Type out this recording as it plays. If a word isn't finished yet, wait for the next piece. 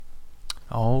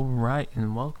All right,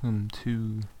 and welcome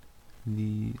to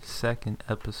the second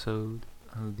episode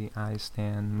of the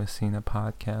ISTANMASINA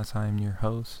podcast. I'm your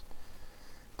host,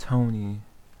 Tony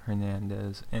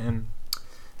Hernandez, and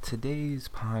today's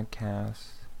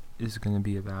podcast is going to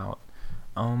be about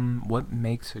what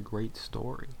makes a great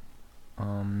story.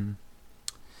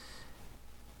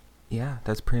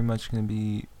 That's pretty much going to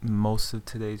be most of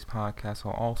today's podcast.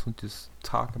 I'll also just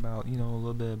talk about, a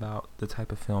little bit about the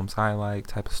type of films I like,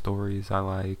 type of stories I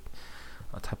like,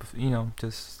 type of,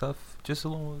 just stuff, just a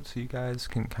little, so you guys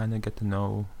can kind of get to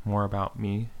know more about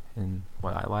me and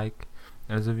what I like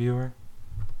as a viewer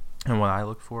and what I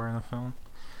look for in a film.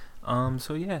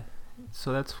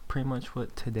 So that's pretty much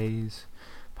what today's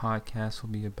podcast will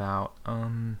be about.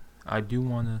 I do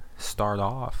want to start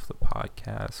off the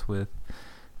podcast with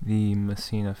the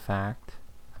Masina fact.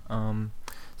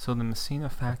 So the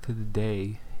Masina fact of the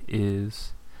day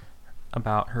is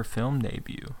about her film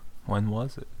debut. When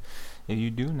was it? If you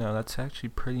do know, that's actually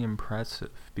pretty impressive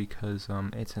because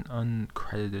it's an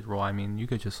uncredited role. I mean, you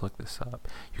could just look this up.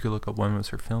 You could look up when was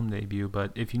her film debut,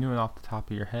 but if you knew it off the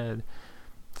top of your head,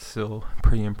 still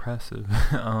pretty impressive.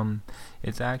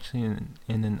 It's actually in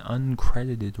an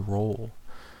uncredited role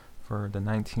for the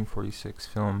 1946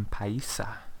 film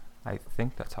Paisa. I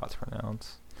think that's how it's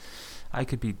pronounced. I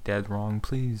could be dead wrong.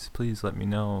 Please let me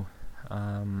know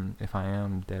if I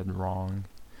am dead wrong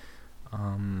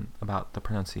about the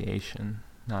pronunciation,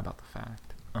 not about the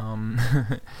fact.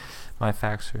 My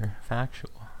facts are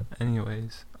factual.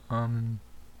 Anyways,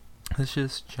 let's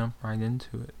just jump right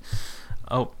into it.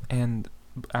 Oh, and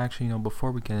actually,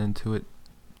 before we get into it,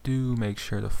 do make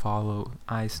sure to follow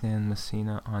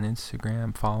ISTANMASINA on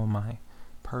Instagram. Follow my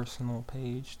personal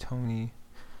page, Tony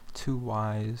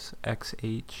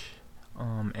 2YsXH,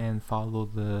 and follow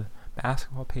the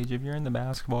basketball page. If you're into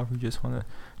basketball, if you just want to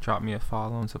drop me a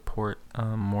follow and support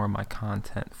more of my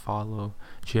content, follow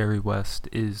Jerry West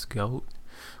is GOAT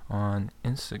on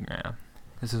Instagram.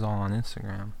 This is all on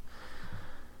Instagram.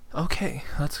 Okay,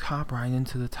 let's hop right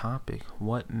into the topic.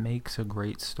 What makes a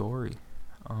great story?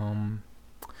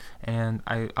 And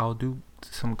I'll do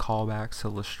some callbacks to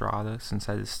La Strada, since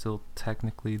that is still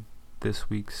technically this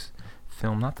week's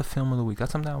film, not the film of the week.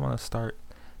 That's something I want to start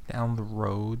down the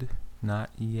road. Not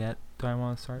yet do I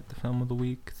want to start the film of the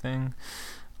week thing.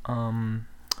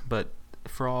 But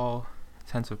for all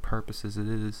intents and purposes, it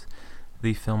is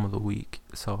the film of the week.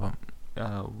 So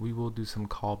we will do some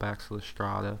callbacks to La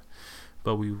Strada,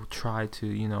 but we will try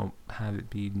to, have it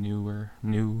be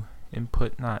new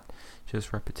input, not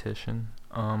just repetition.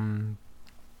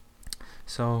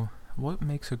 So what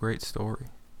makes a great story?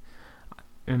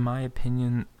 In my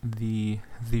opinion, the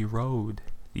road,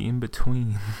 the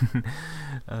in-between,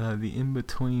 the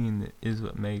in-between is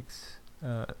what makes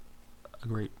a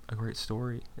great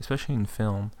story, especially in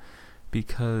film,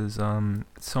 because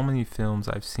so many films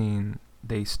I've seen,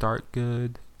 they start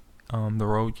good, the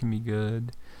road can be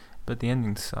good, but the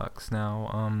ending sucks.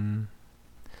 Now,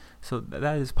 so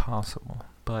that is possible,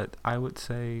 but I would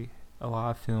say a lot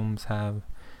of films have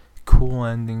cool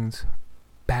endings,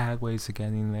 bad ways of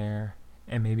getting there,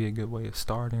 and maybe a good way of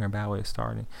starting or a bad way of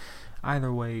starting.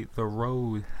 Either way, the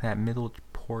road, that middle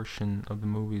portion of the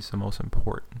movie, is the most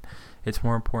important. It's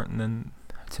more important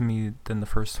to me than the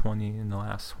first 20 and the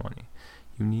last 20.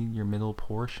 You need your middle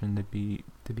portion to be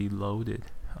loaded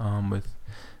with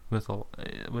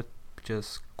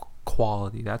just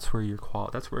quality. That's where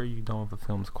that's where you know if a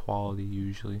film's quality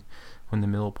usually, when the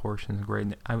middle portion is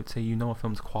great. I would say a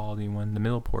film's quality when the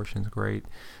middle portion is great,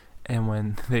 and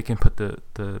when they can put the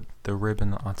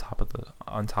ribbon on top of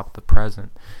the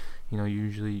present.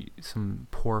 Usually some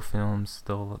poor films,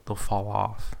 they'll fall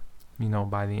off,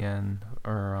 by the end,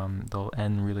 or they'll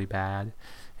end really bad.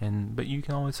 But you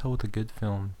can always tell with a good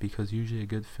film, because usually a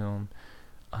good film,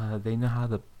 they know how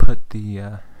to put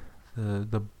the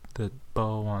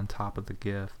bow on top of the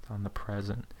gift, on the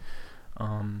present.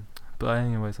 But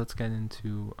anyways, let's get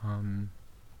into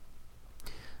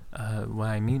what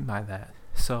I mean by that.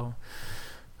 So,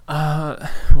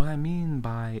 what I mean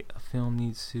by a film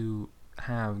needs to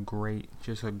have a great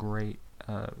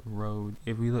road.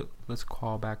 If we look, let's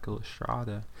call back to La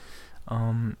Strada.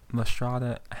 La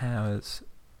Strada has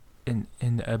in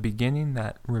a beginning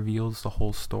that reveals the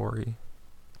whole story,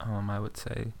 I would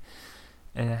say,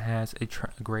 and it has a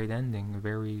great ending, a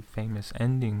very famous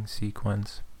ending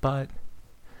sequence. But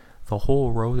the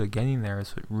whole road of getting there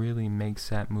is what really makes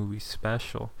that movie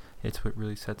special. It's what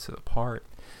really sets it apart.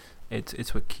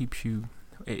 It's what keeps you.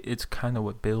 It's kind of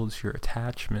what builds your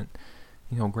attachment.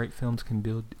 great films can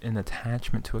build an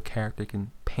attachment to a character,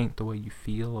 can paint the way you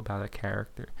feel about a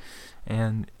character.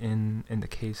 And in the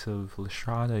case of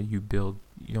Lestrada, you build,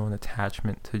 an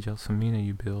attachment to Gelsomina.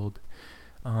 You build,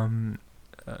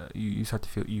 you start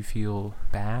to feel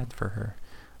bad for her.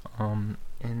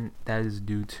 And that is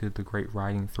due to the great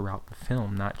writing throughout the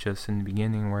film, not just in the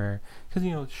beginning where,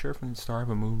 because, sure, from the start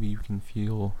of a movie you can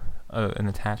feel an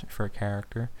attachment for a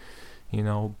character,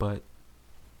 but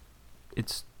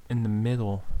it's in the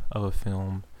middle of a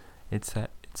film. It's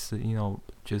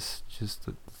just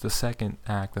the second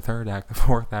act, the third act, the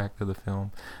fourth act of the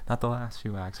film, not the last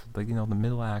few acts, but the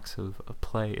middle acts of a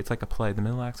play. It's like a play. The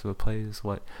middle acts of a play is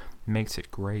what makes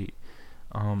it great.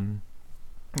 And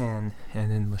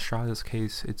in Lestrada's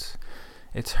case,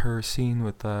 it's her scene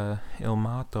with Il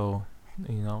Mato,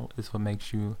 is what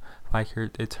makes you like her.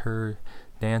 It's her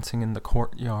dancing in the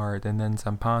courtyard, and then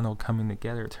Zampano coming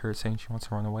together. It's her saying she wants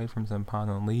to run away from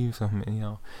Zampano and leaves him.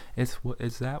 And,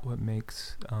 is that what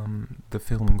makes the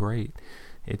film great?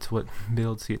 It's what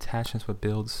builds the attachments, what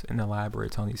builds and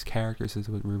elaborates on these characters, is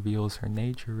what reveals her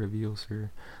nature, reveals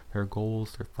their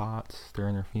goals, their thoughts, their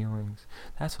inner feelings.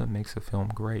 That's what makes a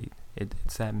film great.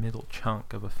 It's that middle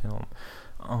chunk of a film.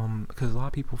 Because a lot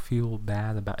of people feel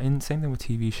bad about, and same thing with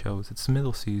TV shows, it's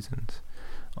middle seasons.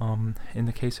 In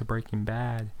the case of Breaking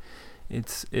Bad,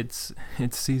 it's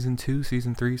season 2,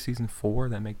 season 3, season 4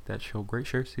 that make that show great.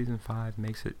 Sure, season 5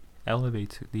 makes it,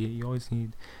 elevates it. You always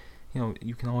need,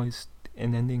 you can always,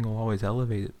 an ending will always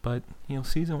elevate it. But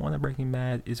season 1 of Breaking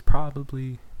Bad is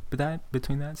probably,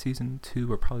 between that season 2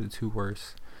 are probably the two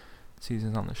worst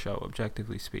seasons on the show,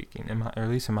 objectively speaking, or at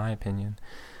least in my opinion.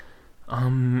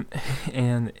 And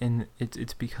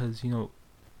it's because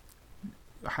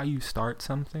how you start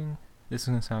something. This is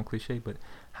gonna sound cliche, but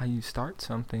how you start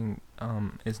something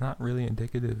is not really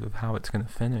indicative of how it's gonna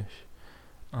finish.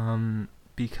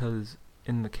 Because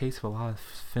in the case of a lot of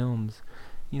films,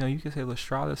 you could say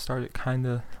Lestrada started kind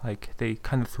of like, they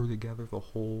kind of threw together the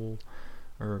whole,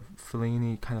 or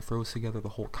Fellini kind of throws together the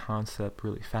whole concept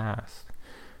really fast.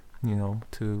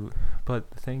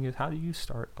 But the thing is, how do you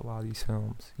start a lot of these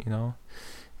films?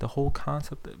 The whole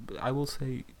concept. I will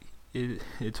say,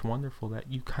 it's wonderful that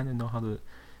you kind of know how to.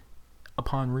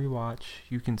 Upon rewatch,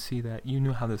 you can see that you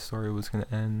knew how the story was going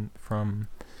to end from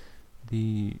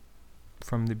the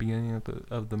beginning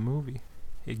of the movie.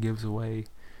 It gives away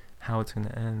how it's going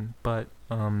to end, but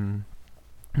the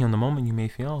moment you may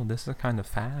feel, this is kind of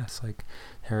fast, like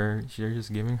they're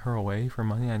just giving her away for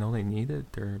money. I know they need it,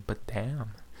 but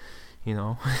damn,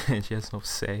 and she has no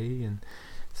say, and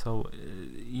so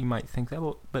you might think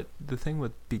that. But the thing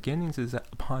with beginnings is that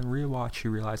upon rewatch,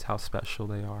 you realize how special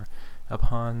they are.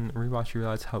 Upon rewatch, you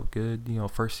realize how good,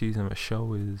 first season of a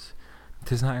show is.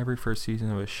 Because not every first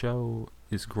season of a show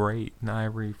is great. Not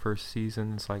every first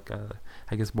season is like,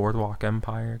 I guess Boardwalk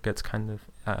Empire gets kind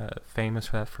of famous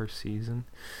for that first season.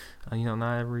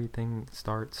 Not everything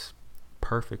starts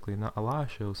perfectly. Not a lot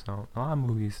of shows don't. A lot of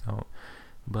movies don't.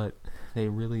 But they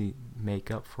really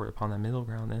make up for it upon that middle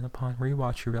ground. And upon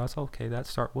rewatch, you realize, okay, that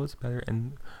start was better.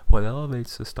 And what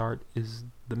elevates the start is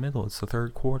the middle. It's the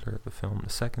third quarter of the film.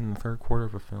 The second and third quarter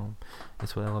of a film.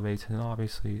 It's what elevates it. And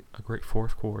obviously, a great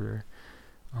fourth quarter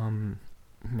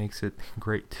makes it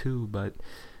great too. But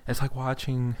it's like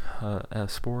watching a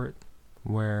sport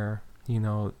where,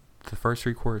 the first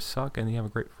three quarters suck and you have a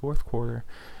great fourth quarter.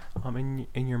 And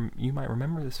you might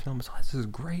remember this film as, oh, this is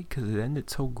great because it ended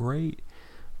so great.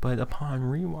 But upon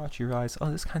rewatch, you realize, oh,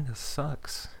 this kind of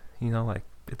sucks. Like,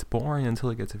 it's boring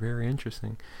until it gets very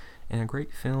interesting. And a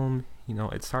great film,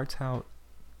 it starts out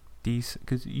decent,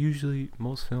 because usually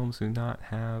most films do not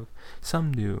have,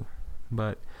 some do,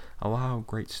 but a lot of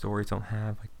great stories don't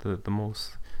have like the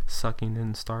most sucking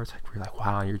in starts. Like, you're like,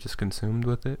 wow, you're just consumed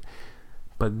with it.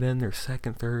 But then their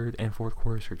second, third, and fourth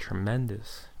quarters are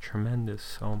tremendous.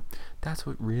 So that's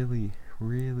what really,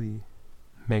 really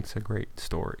makes a great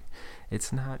story.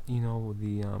 It's not,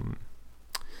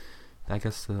 I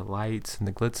guess the lights and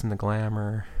the glitz and the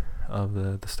glamour of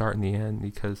the start and the end,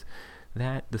 because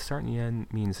the start and the end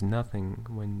means nothing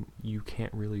when you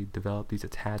can't really develop these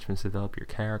attachments, develop your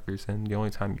characters, and the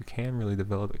only time you can really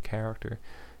develop a character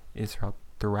is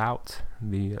throughout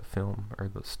the film or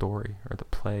the story or the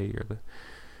play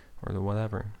or the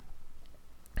whatever.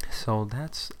 So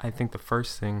that's, I think, the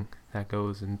first thing that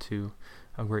goes into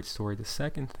a great story. The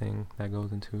second thing that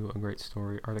goes into a great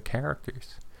story are the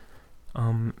characters.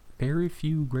 Very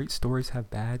few great stories have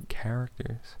bad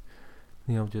characters.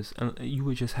 You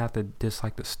would just have to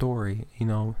dislike the story.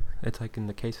 It's like in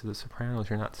the case of The Sopranos,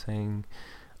 you're not saying,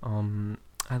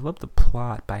 I love the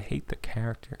plot, but I hate the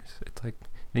characters. It's like,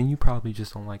 then you probably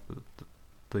just don't like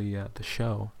the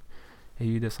show.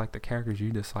 you dislike the characters,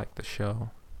 you dislike the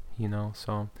show, you know.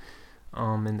 So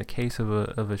in the case of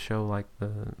a show like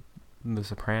the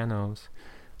Sopranos,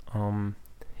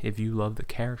 if you love the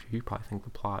character, you probably think the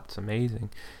plot's amazing.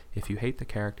 If you hate the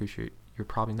characters, you're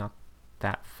probably not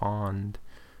that fond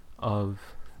of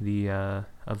the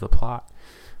plot.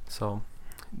 So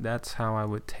that's how I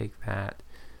would take that.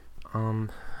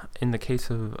 In the case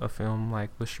of a film like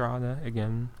La Strada,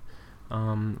 again,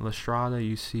 La Strada,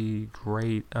 you see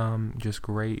great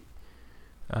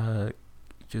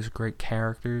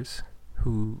characters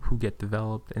who get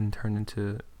developed and turned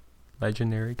into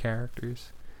legendary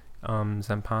characters.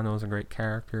 Zampano is a great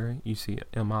character. You see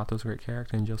Il Matto's a great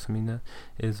character, and Gelsomina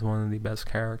is one of the best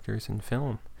characters in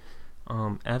film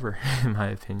ever, in my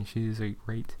opinion. She's a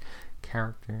great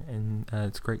character, and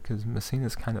it's great because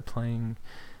Messina's kind of playing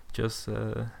just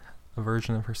a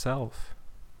version of herself,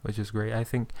 which is great. I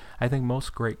think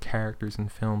most great characters in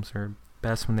films are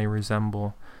best when they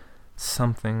resemble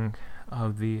something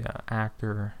of the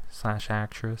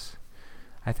actor/actress.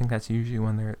 I think that's usually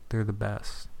when they're the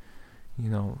best, you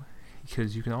know,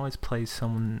 because you can always play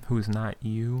someone who is not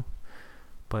you,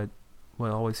 but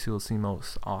what always feels the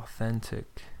most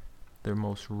authentic, the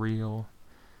most real,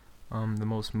 the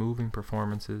most moving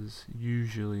performances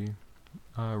usually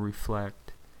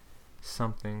reflect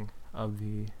something of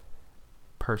the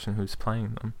person who's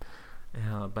playing them.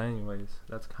 But anyways,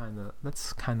 that's kind of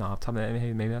off topic.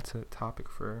 Hey, maybe that's a topic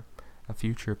for a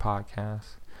future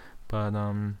podcast. But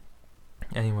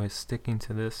anyways, sticking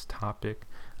to this topic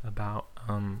about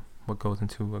what goes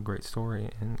into a great story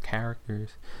and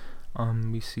characters,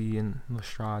 we see in La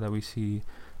Strada, we see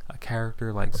a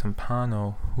character like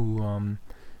Zampano who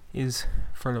is,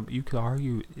 you could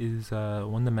argue, is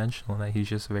one-dimensional, in that he's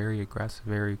just very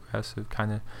aggressive,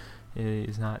 kind of.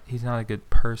 He's not a good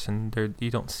person.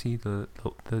 You don't see the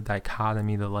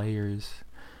dichotomy, the layers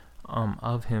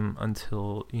of him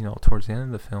until, you know, towards the end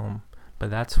of the film. But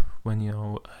that's when, you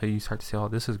know, you start to say, oh,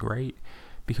 this is great,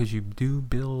 because you do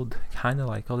build kind of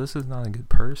like, oh, this is not a good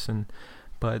person,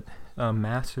 but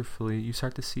masterfully you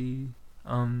start to see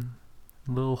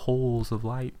little holes of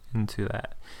light into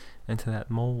that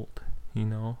mold, you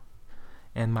know.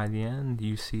 And by the end,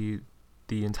 you see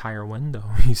the entire window.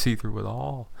 You see through it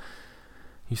all.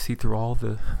 You see through all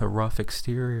the rough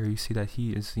exterior. You see that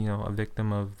he is, you know, a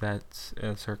victim of that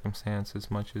circumstance as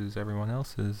much as everyone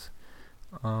else is.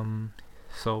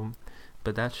 So,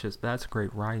 but that's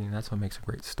great writing. That's what makes a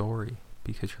great story,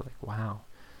 because you're like, wow,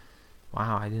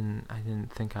 I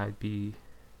didn't think I'd be,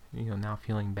 you know, now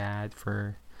feeling bad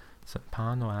for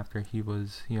Zampano after he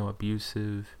was, you know,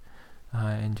 abusive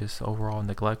and just overall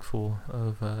neglectful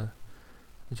of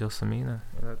Gelsomina.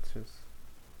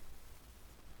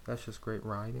 That's just great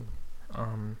writing.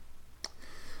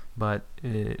 But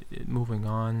moving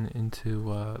on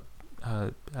into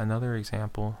another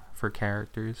example for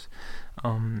characters,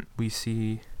 we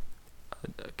see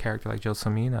a character like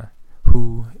Gelsomina,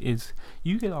 who is,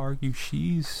 you could argue,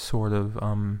 she's sort of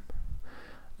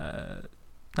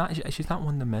she's not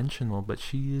one-dimensional, but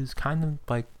she is kind of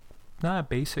like not a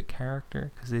basic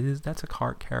character, because that's a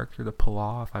hard character to pull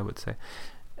off, I would say.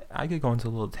 I could go into a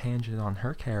little tangent on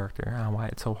her character and why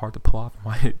it's so hard to pull off, and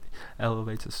why it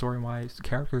elevates the story, and why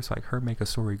characters like her make a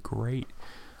story great.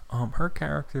 Her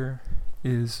character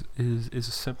is a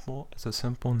simple,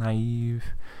 naive,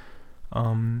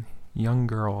 young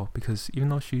girl, because even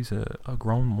though she's a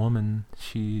grown woman,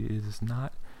 she is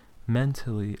not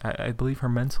mentally. I believe her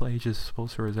mental age is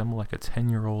supposed to resemble like a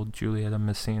 10-year-old Giulietta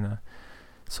Messina.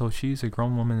 So she's a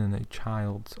grown woman and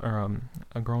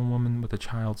a grown woman with a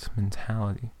child's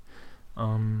mentality.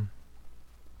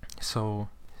 So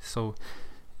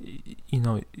you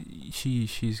know,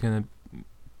 she's gonna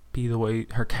be the way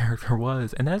her character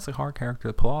was, and that's a hard character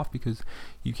to pull off, because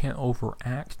you can't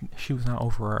overact. She was not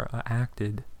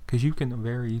overacted, because you can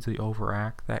very easily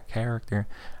overact that character.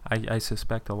 I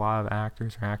suspect a lot of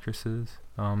actors or actresses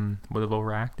would have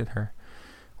overacted her,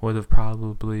 would have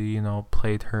probably, you know,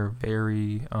 played her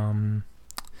very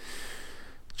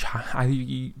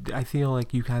I feel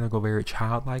like you kind of go very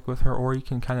childlike with her, or you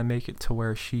can kind of make it to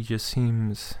where she just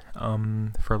seems,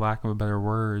 for lack of a better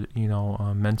word, you know,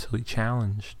 mentally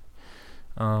challenged.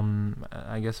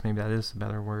 I guess maybe that is a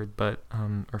better word, but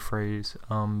or phrase.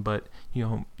 But you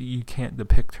know, you can't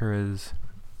depict her as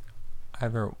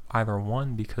either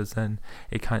one, because then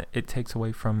it takes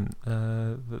away from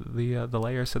the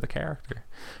layers of the character,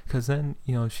 because then,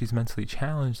 you know, she's mentally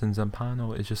challenged, and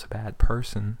Zampano is just a bad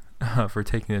person for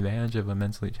taking advantage of a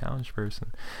mentally challenged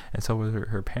person, and so with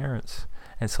her parents,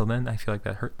 and so then I feel like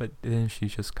that hurt. But then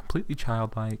she's just completely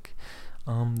childlike,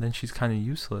 then she's kind of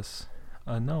useless.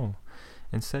 No.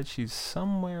 Instead, she's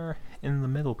somewhere in the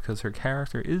middle because her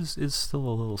character is still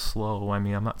a little slow. I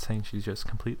mean, I'm not saying she's just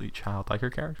completely childlike. Her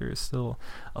character is still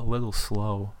a little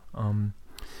slow.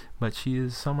 But she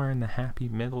is somewhere in the happy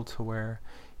middle to where,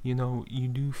 you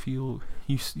do feel,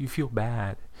 you feel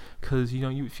bad. Because,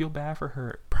 you feel bad for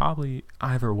her probably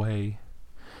either way.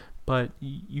 But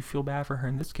you feel bad for her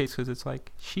in this case because it's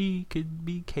like she could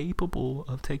be capable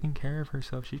of taking care of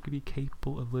herself. She could be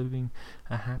capable of living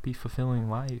a happy, fulfilling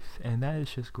life. And that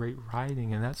is just great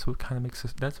writing. And that's what kind of makes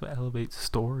us, that's what elevates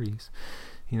stories.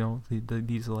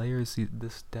 These layers,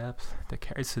 this depth,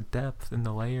 it's the depth and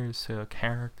the layers to a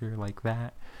character like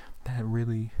that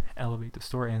really elevate the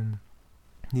story. And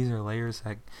these are layers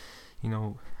that,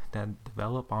 that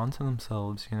develop onto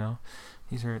themselves,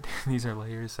 These are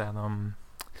layers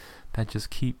that just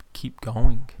keep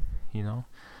going,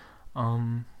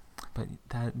 but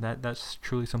that's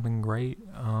truly something great.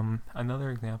 Another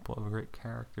example of a great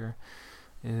character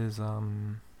is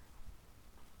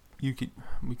we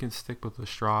could stick with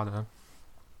Estrada.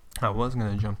 I was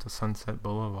gonna jump to Sunset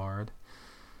Boulevard.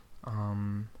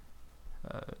 I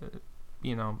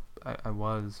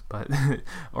was, but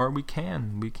or we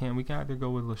can either go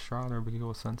with Estrada or we can go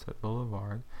with Sunset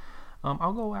Boulevard.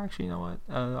 I'll go, actually, you know what,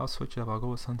 I'll switch it up. I'll go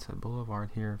with Sunset Boulevard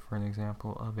here for an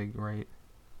example of a great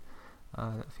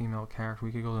female character.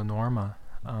 We could go to Norma.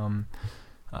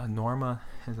 Norma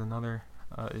is another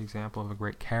example of a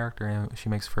great character, and she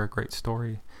makes for a great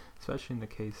story, especially in the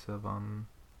case of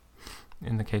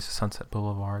Sunset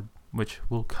Boulevard, which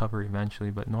we'll cover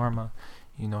eventually. But Norma,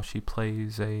 she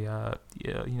plays an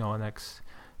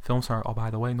ex-film star. Oh, by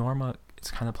the way, Norma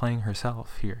is kind of playing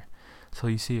herself here. So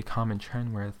you see a common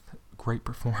trend with great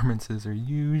performances are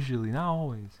usually, not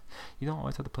always, you don't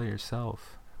always have to play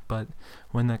yourself, but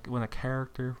when a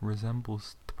character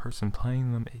resembles the person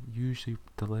playing them, it usually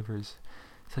delivers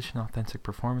such an authentic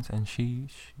performance, and she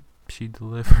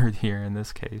delivered here in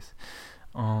this case.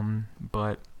 And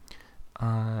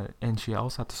she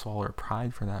also had to swallow her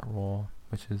pride for that role,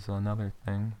 which is another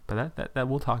thing. But that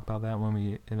we'll talk about that when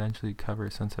we eventually cover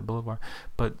Sunset Boulevard.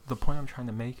 But the point I'm trying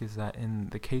to make is that in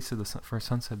the case of for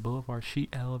Sunset Boulevard, she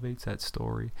elevates that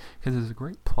story because it's a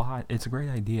great plot. It's a great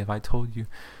idea. If I told you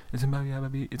it's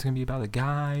gonna be about a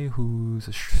guy who's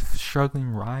a struggling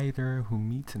writer who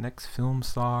meets an ex-film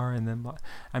star, and then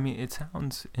it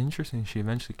sounds interesting. She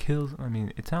eventually kills.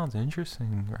 It sounds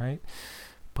interesting, right?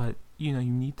 But you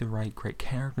need to write great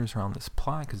characters around this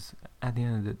plot, because at the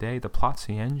end of the day, the plot's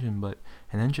the engine, but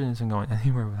an engine isn't going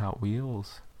anywhere without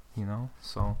wheels,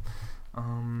 So,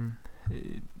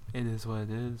 it is what it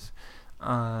is.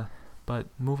 But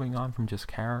moving on from just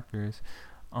characters,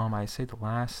 I say the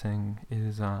last thing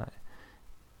is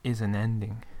an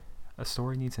ending. A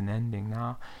story needs an ending.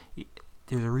 Now,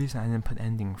 there's a reason I didn't put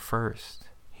ending first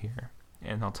here,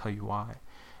 and I'll tell you why.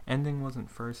 Ending wasn't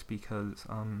first because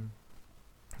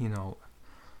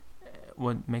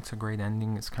what makes a great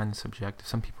ending is kind of subjective.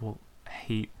 Some people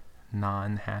hate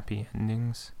non-happy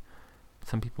endings.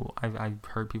 Some people, I've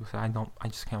heard people say, I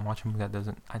just can't watch a movie that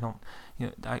doesn't, I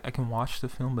can watch the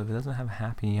film, but if it doesn't have a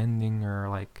happy ending or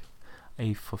like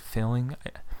a fulfilling,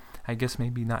 I guess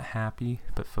maybe not happy,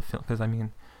 but fulfilling, because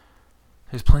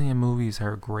there's plenty of movies that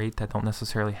are great that don't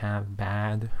necessarily have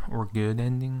bad or good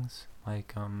endings.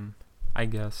 Like, I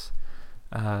guess,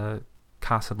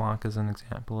 Casablanca is an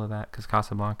example of that, because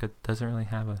Casablanca doesn't really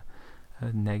have a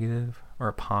negative or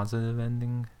a positive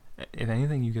ending. If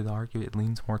anything, you could argue it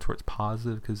leans more towards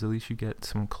positive, because at least you get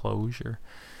some closure.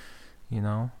 You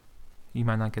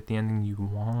might not get the ending you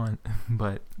want,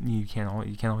 but you can't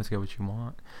always get what you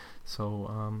want.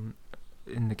 So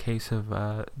in the case of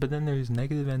but then there's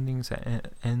negative endings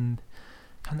that end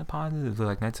kind of positively,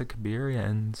 like Nights of Cabiria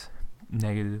ends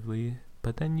negatively,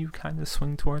 but then you kind of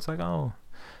swing towards like, oh,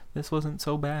 this wasn't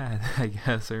so bad, I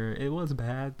guess, or it was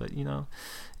bad, but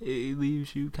it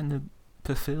leaves you kind of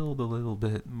fulfilled a little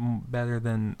bit better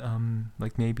than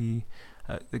like maybe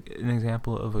an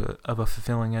example of a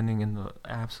fulfilling ending in the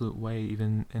absolute way,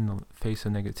 even in the face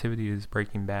of negativity, is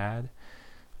Breaking Bad,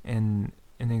 and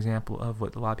an example of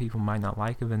what a lot of people might not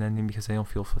like of an ending because they don't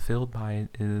feel fulfilled by it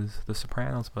is The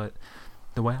Sopranos. But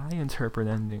the way I interpret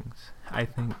endings, I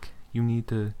think you need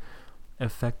to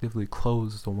effectively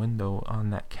close the window on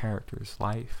that character's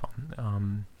life,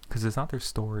 because it's not their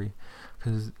story.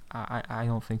 Because I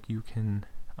don't think you can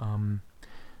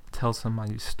tell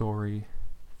somebody's story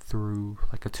through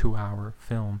like a 2-hour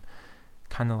film,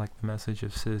 kind of like the message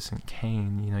of Citizen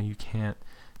Kane. You can't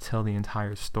tell the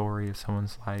entire story of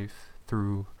someone's life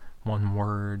through one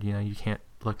word. You can't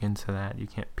look into that, you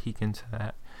can't peek into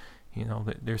that.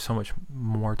 There's so much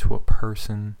more to a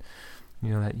person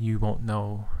that you won't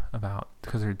know about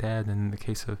because they're dead. And in the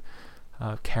case of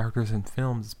characters in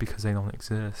films, it's because they don't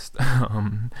exist.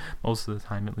 Most of the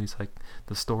time, at least, like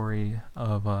the story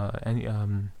of any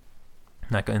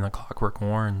like in A Clockwork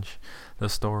Orange, the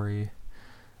story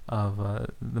of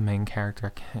the main character.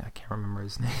 I can't remember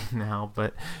his name now,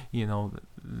 but you know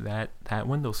that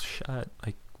window's shut.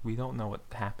 Like, we don't know what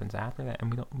happens after that,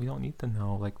 and we don't need to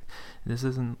know. Like, this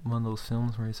isn't one of those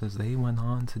films where it says they went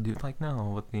on to do, like,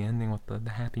 no, with the ending with the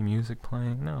happy music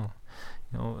playing. No,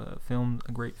 you know,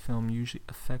 a great film usually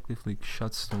effectively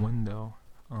shuts the window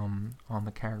on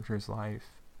the character's life,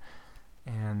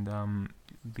 and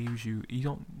leaves you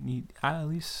don't need, at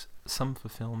least some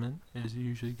fulfillment is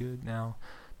usually good. Now,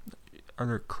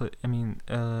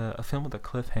 a film with a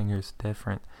cliffhanger is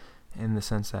different in the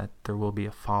sense that there will be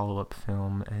a follow-up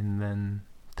film, and then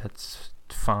that's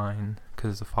fine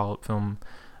because the follow-up film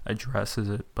addresses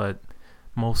it. But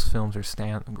most films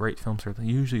great films are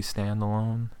usually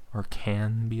standalone, or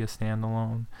can be a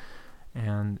standalone,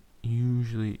 and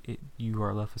usually you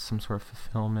are left with some sort of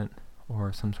fulfillment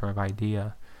or some sort of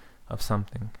idea of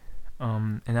something.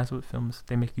 And that's what films,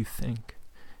 they make you think.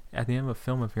 At the end of a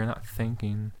film, if you're not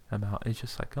thinking about it's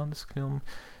just like, oh, this film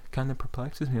kind of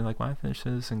perplexes me. Like, when I finished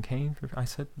Citizen Kane, I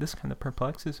said, this kind of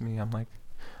perplexes me. I'm like,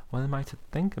 what am I to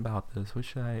think about this? What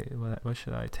should I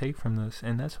take from this?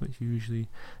 And that's usually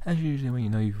when you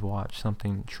know you've watched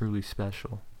something truly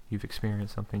special. You've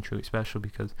experienced something truly special,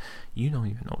 because you don't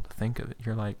even know what to think of it.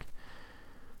 You're like,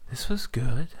 this was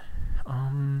good,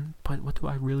 but what do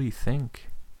I really think?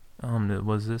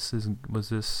 Was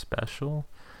this special?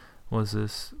 Was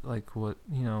this like what,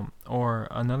 you know? Or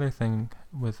another thing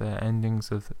with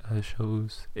endings of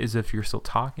shows is, if you're still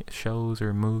talking shows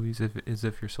or movies,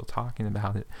 if you're still talking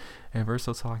about it, and if we're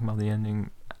still talking about the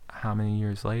ending how many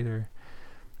years later,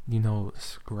 you know,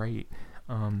 it's great.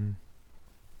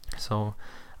 So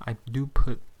I do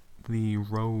put the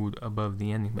road above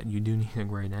the ending, but you do need a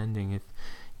great ending. If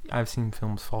I've seen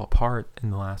films fall apart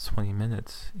in the last 20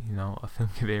 minutes, you know, a film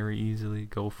can very easily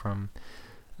go from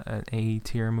an A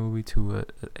tier movie to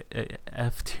a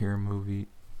F tier movie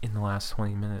in the last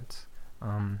 20 minutes.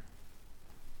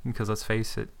 Because let's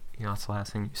face it, you know, it's the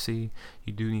last thing you see.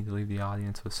 You do need to leave the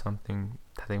audience with something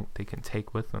that they can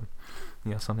take with them.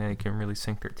 You know, something they can really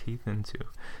sink their teeth into.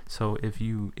 So if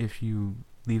you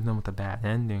leave them with a bad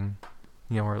ending,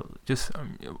 you know, or just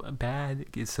bad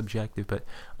is subjective, but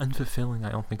unfulfilling, I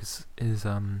don't think is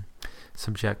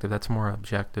subjective. That's more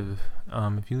objective.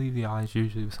 If you leave the audience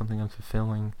usually with something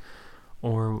unfulfilling,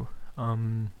 or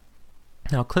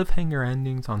now cliffhanger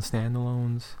endings on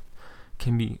standalones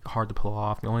can be hard to pull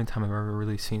off. The only time I've ever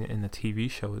really seen it in a TV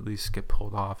show at least get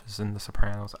pulled off is in The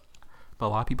Sopranos. But a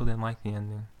lot of people didn't like the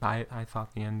ending. I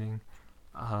thought the ending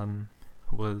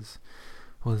was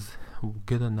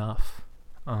good enough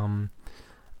to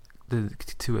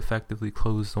effectively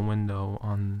close the window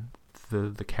on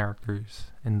the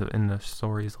characters in the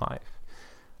story's life.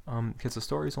 Because the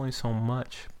story is only so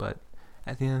much, but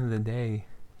at the end of the day,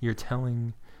 you're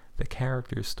telling the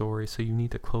character's story, so you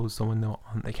need to close the window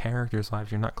on the character's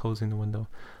lives. You're not closing the window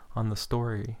on the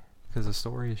story, because the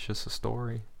story is just a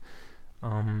story.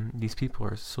 These people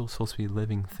are still supposed to be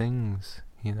living things,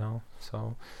 you know.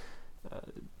 So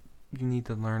you need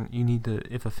to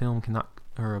if a film cannot,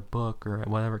 or a book or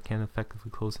whatever, can't effectively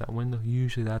close that window,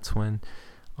 usually that's when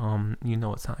you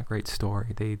know it's not a great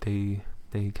story. They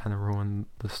kind of ruin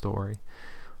the story.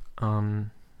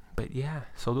 But yeah,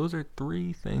 so those are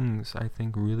 3 things I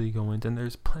think really go into, and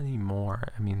there's plenty more.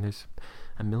 I mean, there's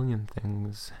a million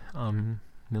things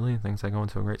that go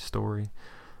into a great story.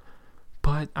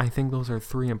 But I think those are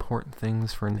 3 important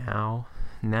things for now.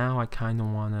 Now I kind of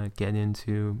want to get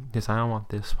into, because I don't want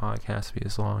this podcast to be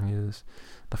as long as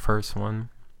the first one,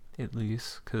 at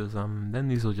least, because then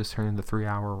these will just turn into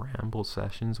 3-hour ramble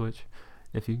sessions, which,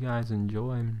 if you guys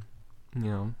enjoy, you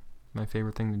know, my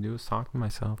favorite thing to do is talk to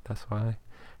myself.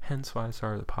 Hence why I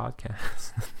started the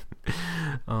podcast.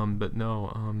 But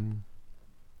no,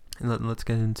 let's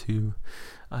get into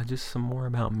just some more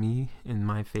about me and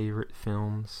my favorite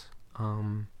films.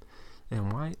 And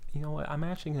why, you know what, I'm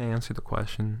actually going to answer the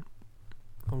question,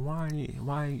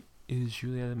 why is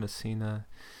Julieta Messina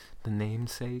the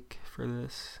namesake for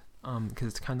this? Because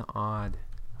it's kind of odd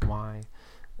why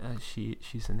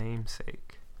she's a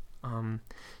namesake.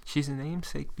 She's a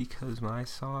namesake because when I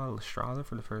saw La Strada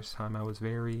for the first time, I was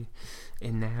very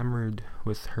enamored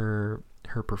with her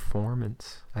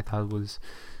performance. I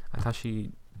thought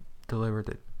she delivered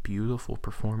a beautiful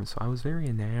performance, so I was very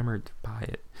enamored by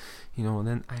it, you know. And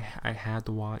then I had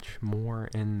to watch more,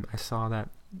 and I saw that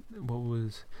what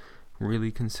was really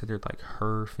considered like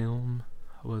her film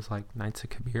was like Knights of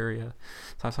Cabiria.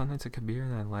 So I saw Knights of Cabiria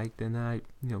and I liked it, and then I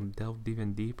delved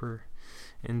even deeper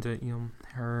into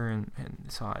her, and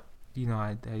so I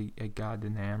got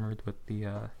enamored with the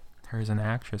her as an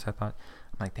actress. I'm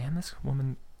like, damn, this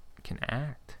woman can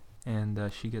act, and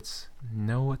she gets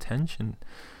no attention,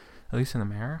 at least in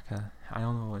America. I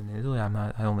don't know in Italy.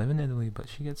 I don't live in Italy, but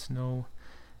she gets no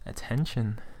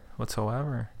attention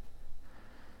whatsoever.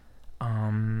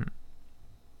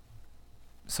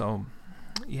 So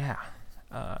yeah,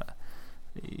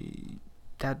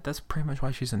 that's pretty much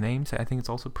why she's a namesake. I think it's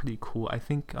also pretty cool. I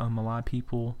think a lot of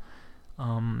people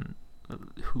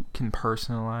who can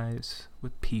personalize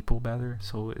with people better.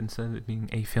 So instead of it being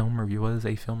a film review, what is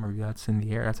a film review? That's in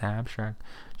the air, that's abstract.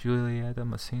 Giulietta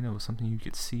Messina was something you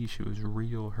could see. She was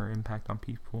real. Her impact on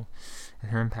people,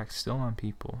 and her impact still on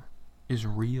people, is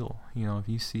real. If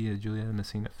you see a Giulietta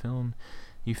Messina film,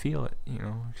 you feel it,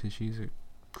 because she's a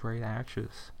great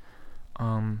actress.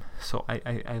 So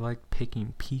I like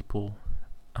picking people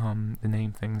to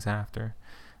name things after,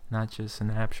 not just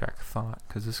an abstract thought,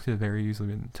 because this could have very easily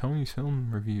been Tony's film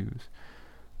reviews.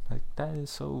 Like, that is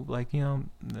so, like,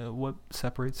 what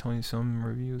separates Tony's film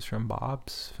reviews from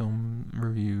Bob's film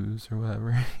reviews or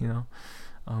whatever,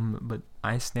 but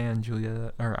I Stand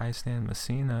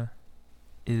Messina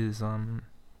is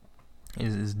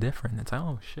different. It's like,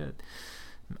 oh shit,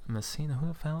 Messina,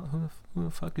 who the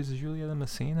fuck is Giulietta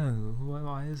Messina?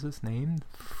 Why is this named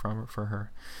for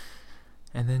her?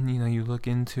 And then you look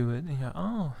into it and you go,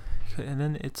 oh, and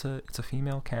then it's a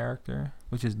female character,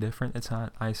 which is different. It's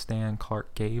not I Stan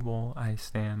Clark Gable, I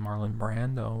Stan Marlon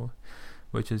Brando,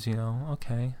 which is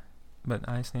okay, but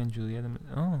I Stan Giulietta.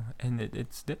 Oh, and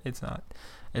it's not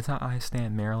I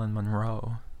Stan Marilyn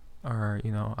Monroe, or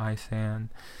I Stan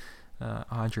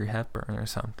Audrey Hepburn or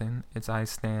something. It's I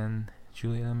Stan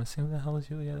Giulietta Messina. Who the hell is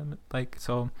Giulietta? Like,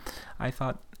 so I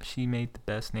thought she made the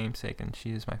best namesake, and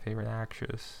she is my favorite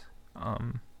actress.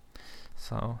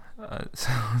 So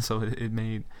it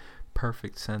made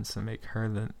perfect sense to make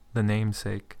her the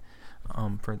namesake.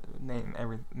 For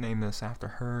name this after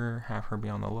her, have her be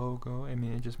on the logo. I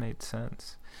mean, it just made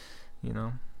sense,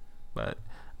 But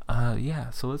yeah.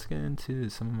 So let's get into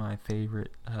some of my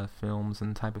favorite films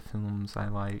and the type of films I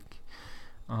like,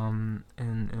 and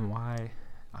why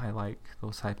I like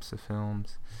those types of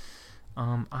films.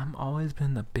 I've always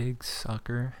been a big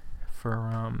sucker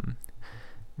for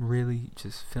really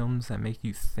just films that make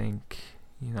you think.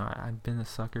 I've been a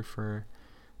sucker for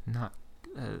not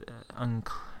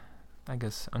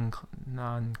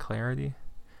non-clarity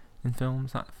in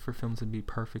films, not for films to be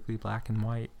perfectly black and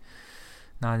white,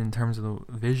 not in terms of the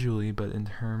visually, but in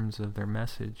terms of their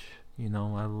message. I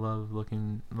love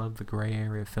the gray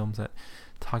area films that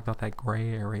talk about that gray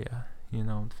area,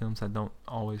 films that don't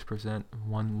always present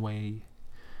one way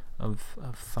of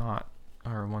thought,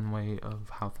 or one way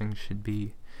of how things should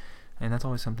be. And that's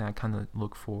always something I kind of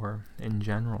look for in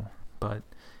general. But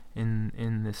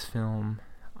in this film,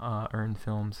 or in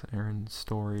films, or in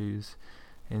stories,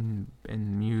 in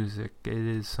music, it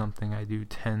is something I do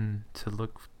tend to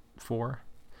look for.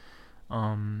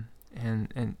 And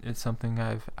it's something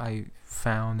I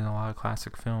found in a lot of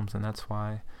classic films, and that's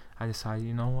why I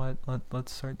decided,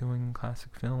 let's start doing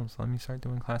classic films. Let me start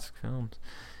doing classic films,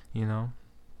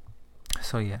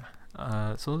 So yeah,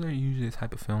 so those are usually the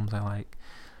type of films I like.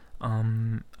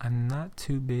 I'm not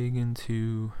too big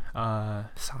into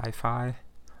sci-fi,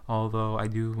 although I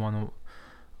do want to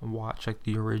watch like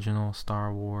the original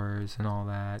Star Wars and all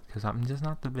that, because I'm just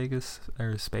not the biggest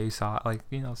space Star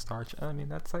Trek. I mean,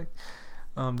 that's like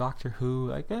Doctor Who.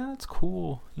 Like, yeah, it's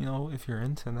cool, if you're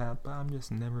into that, but I'm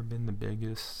just never been the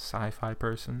biggest sci-fi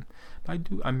person. But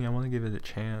I want to give it a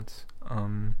chance.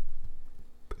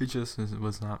 It just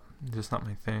was not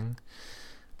my thing.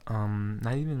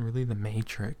 Not even really The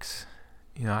Matrix.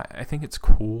 I think it's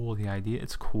cool. The idea,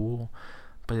 it's cool,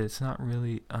 but it's not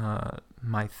really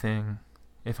my thing.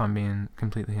 If I'm being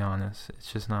completely honest,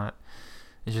 it's just not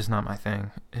my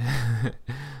thing.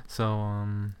 So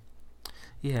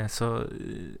yeah. So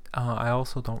I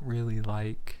also don't really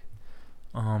like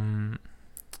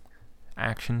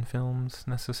action films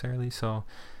necessarily. So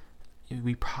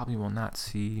we probably will not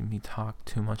see me talk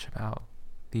too much about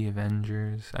the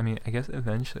Avengers. I mean, I guess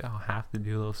eventually I'll have to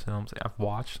do those films. I've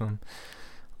watched them.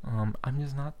 I'm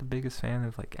just not the biggest fan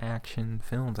of like action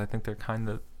films. I think they're kind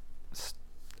of,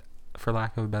 for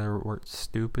lack of a better word,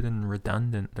 stupid and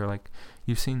redundant. They're like,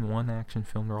 you've seen one action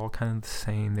film, they're all kind of the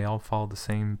same. They all follow the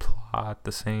same plot,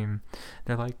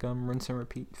 they're like rinse and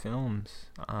repeat films.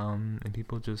 And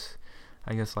people just,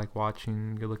 I guess, like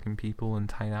watching good looking people in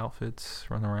tight outfits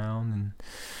run around and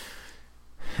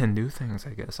and do things,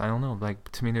 I guess. I don't know.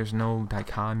 Like, to me, there's no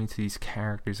dichotomy to these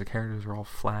characters. The characters are all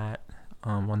flat,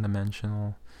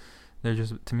 one-dimensional. They're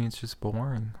just, to me, it's just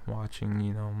boring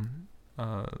watching,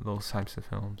 those types of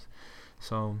films.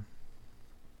 So,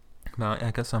 but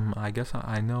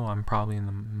I know I'm probably in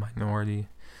the minority,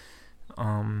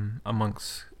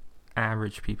 amongst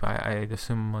average people. I'd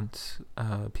assume amongst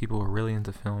people who are really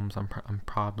into films, I'm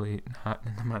probably not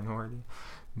in the minority,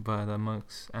 but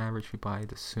amongst average people,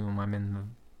 I'd assume I'm in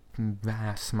the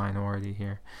vast minority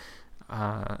here.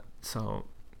 So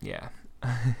yeah,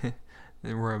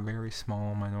 we're a very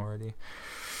small minority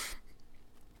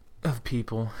of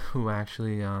people who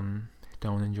actually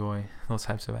don't enjoy those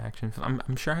types of action.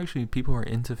 I'm sure actually people who are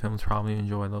into films probably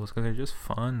enjoy those because they're just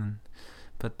fun,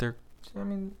 but they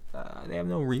have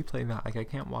no replay value. Like, I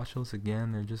can't watch those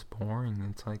again. They're just boring.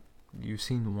 It's like, you've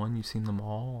seen one, you've seen them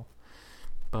all.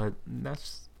 But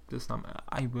that's just not.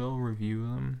 I will review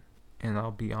them, and I'll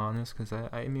be honest, because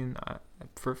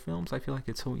for films, I feel like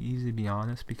it's so easy to be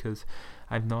honest, because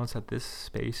I've noticed that this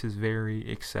space is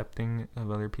very accepting of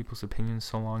other people's opinions,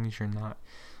 so long as you're not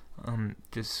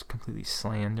just completely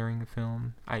slandering a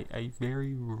film. I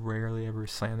very rarely ever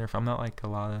slander. If I'm not like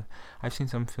I've seen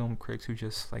some film critics who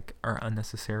just like are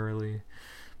unnecessarily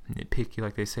nitpicky.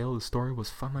 Like, they say, oh, the story was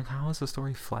fun. I'm like, how is the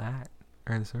story flat?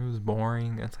 Or the story was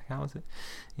boring. It's like, how is it?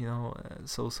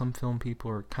 So some film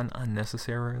people are kind of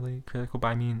unnecessarily critical, but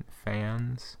I mean,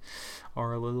 fans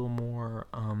are a little more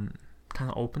kind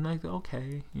of open, like,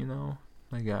 okay,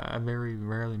 like, I very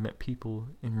rarely met people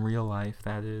in real life,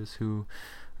 that is, who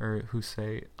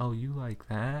say, oh, you like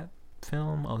that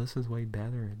film? Oh, this is way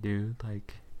better, dude.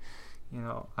 Like,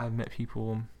 I've met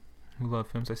people who love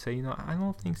films. I say, I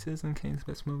don't think Citizen Kane's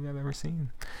the best movie I've ever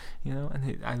seen.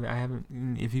 And I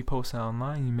haven't. If you post that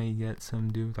online, you may get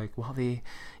some dude like, well, the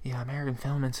American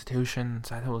Film Institution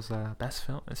said it was the best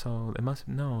film, so it must.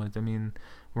 No, I mean,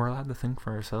 we're allowed to think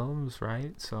for ourselves,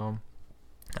 right? So,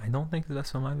 I don't think that's the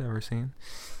best film I've ever seen.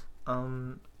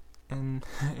 And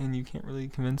you can't really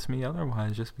convince me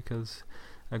otherwise just because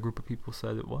a group of people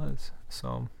said it was.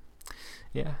 So,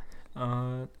 yeah.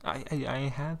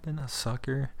 I have been a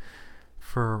sucker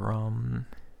for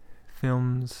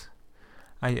films.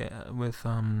 I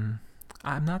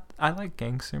like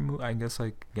gangster I guess,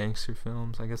 like, gangster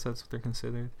films. I guess that's what they're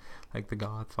considered. Like The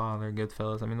Godfather,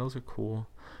 Goodfellas. I mean, those are cool.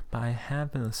 But I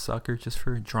have been a sucker just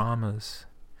for dramas.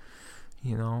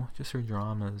 Just for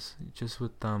dramas. Just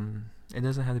with it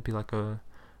doesn't have to be like a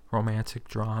romantic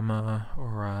drama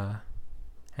or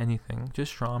anything.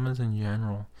 Just dramas in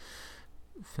general.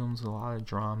 Films with a lot of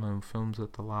drama, films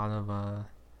with a lot of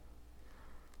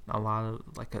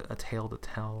like a tale to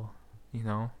tell.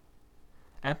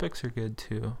 Epics are good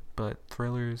too, but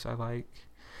thrillers I like.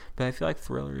 But I feel like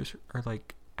thrillers are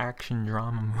like action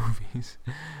drama movies.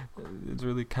 It's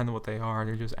really kind of what they are.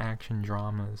 They're just action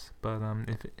dramas. But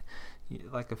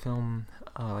like a film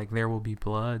like There Will Be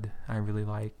Blood, I really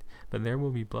liked. But There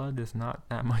Will Be Blood is not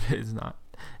that much. It's not.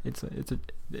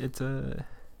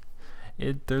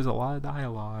 There's a lot of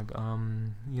dialogue.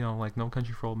 Like No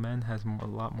Country for Old Men has a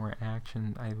lot more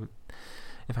action.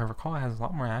 If I recall, it has a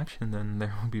lot more action than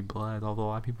There Will Be Blood. Although a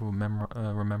lot of people remember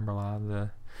a lot of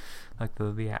the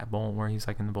bowl where he's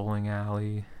like in the bowling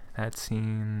alley. That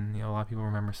scene, a lot of people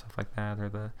remember stuff like that,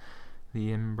 or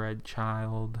the inbred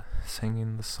child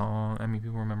singing the song. I mean,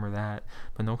 people remember that.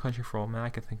 But No Country for Old Men, I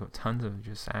could think of tons of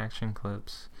just action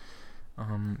clips.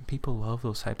 People love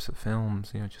those types of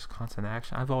films, just constant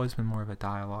action. I've always been more of a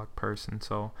dialogue person,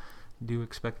 so do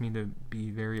expect me to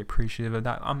be very appreciative of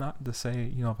that. I'm not to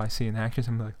say, if I see an action,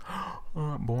 I'm like,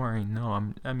 oh, boring.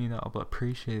 No, I'll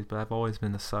appreciate it, but I've always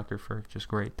been a sucker for just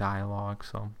great dialogue,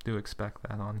 so do expect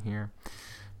that on here.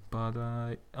 But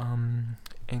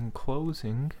in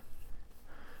closing,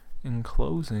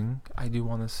 I do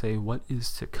want to say what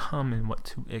is to come and what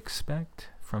to expect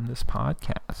from this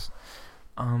podcast.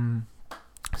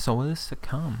 So what is to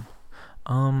come?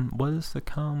 What is to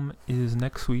come is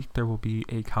next week there will be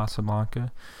a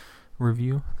Casablanca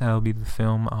review. That'll be the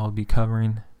film I'll be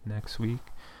covering next week.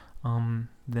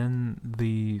 Then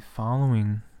the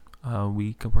following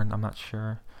week, I'm not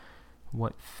sure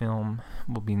what film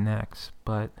will be next,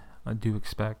 but I do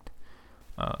expect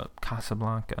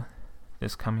Casablanca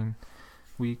this coming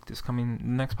week. The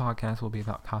next podcast will be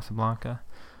about Casablanca.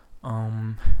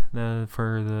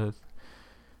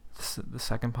 The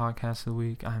second podcast of the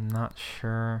week, I'm not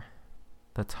sure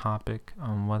the topic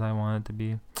on what I want it to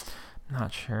be.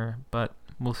 Not sure, but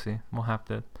we'll see. We'll have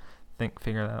to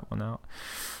figure that one out.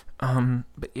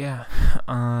 But yeah,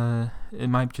 it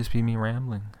might just be me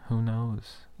rambling. Who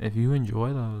knows? If you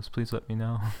enjoy those, please let me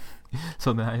know.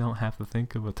 so that I don't have to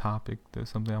think of a topic. There's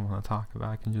something I want to talk about.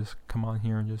 I can just come on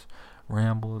here and just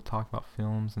ramble to talk about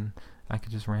films, and I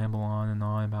could just ramble on and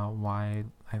on about why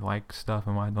I like stuff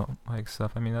and why I don't like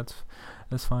stuff. I mean,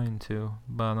 that's fine too.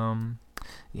 But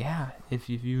yeah, if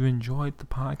you enjoyed the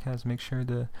podcast, make sure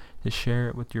to share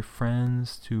it with your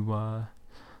friends, to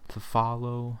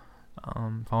follow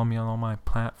me on all my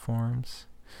platforms.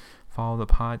 Follow the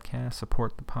podcast,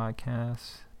 support the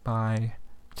podcast by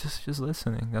just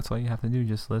listening. That's all you have to do.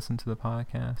 Just listen to the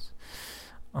podcast.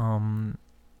 And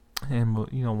we'll,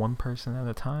 one person at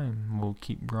a time. We'll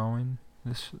keep growing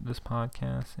this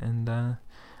podcast. And I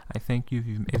thank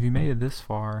you if you made it this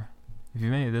far. If you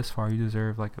made it this far, you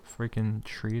deserve like a freaking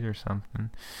treat or something.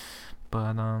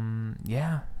 But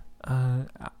yeah.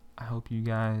 I hope you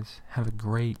guys have a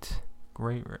great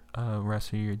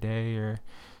rest of your day, or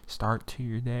start to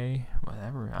your day,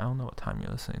 whatever. I don't know what time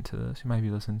you're listening to this. You might be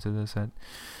listening to this at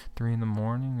 3 in the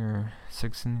morning, or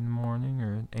 6 in the morning,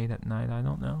 or 8 at night. I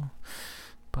don't know.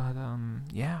 But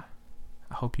yeah,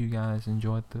 I hope you guys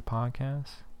enjoyed the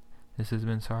podcast. This has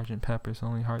been Sergeant Pepper's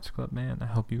Only Hearts Club Band. I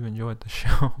hope you enjoyed the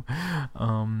show.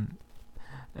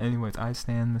 Anyways,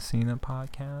 ISTANMASINA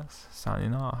podcast,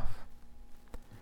 signing off.